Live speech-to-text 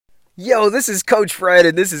Yo, this is Coach Fred,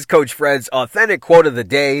 and this is Coach Fred's Authentic Quote of the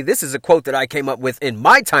Day. This is a quote that I came up with in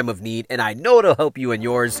my time of need, and I know it'll help you in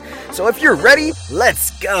yours. So if you're ready, let's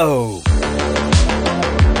go.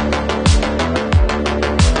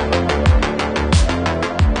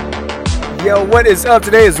 Yo, what is up?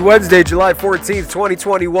 Today is Wednesday, July 14th,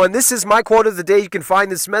 2021. This is my quote of the day. You can find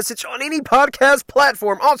this message on any podcast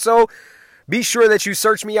platform. Also, be sure that you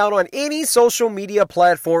search me out on any social media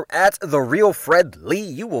platform at The Real Fred Lee.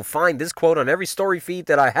 You will find this quote on every story feed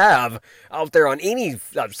that I have out there on any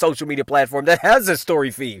social media platform that has a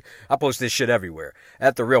story feed. I post this shit everywhere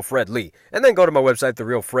at The Real Fred Lee. And then go to my website,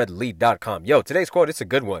 therealfredlee.com. Yo, today's quote, it's a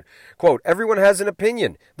good one. Quote, everyone has an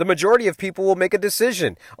opinion. The majority of people will make a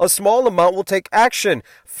decision. A small amount will take action.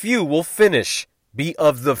 Few will finish. Be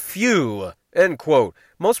of the few. End quote.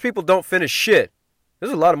 Most people don't finish shit.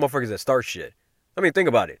 There's a lot of motherfuckers that start shit. I mean, think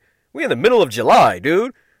about it. We in the middle of July,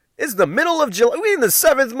 dude. It's the middle of July. We in the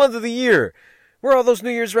 7th month of the year. Where are all those New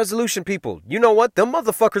Year's resolution people? You know what? Them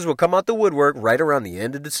motherfuckers will come out the woodwork right around the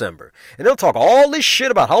end of December. And they'll talk all this shit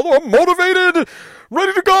about how they're motivated,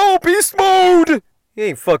 ready to go, beast mode. You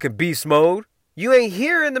ain't fucking beast mode. You ain't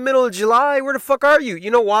here in the middle of July. Where the fuck are you? You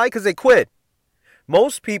know why? Because they quit.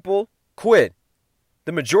 Most people quit.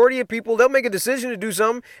 The majority of people, they'll make a decision to do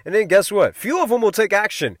something, and then guess what? Few of them will take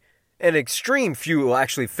action. An extreme few will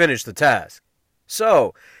actually finish the task.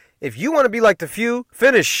 So, if you want to be like the few,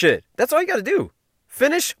 finish shit. That's all you got to do.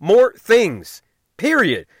 Finish more things.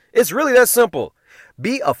 Period. It's really that simple.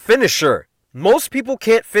 Be a finisher. Most people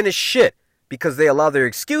can't finish shit because they allow their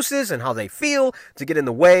excuses and how they feel to get in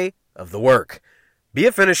the way of the work. Be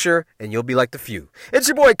a finisher, and you'll be like the few. It's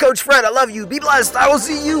your boy, Coach Fred. I love you. Be blessed. I will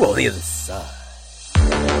see you on the other side.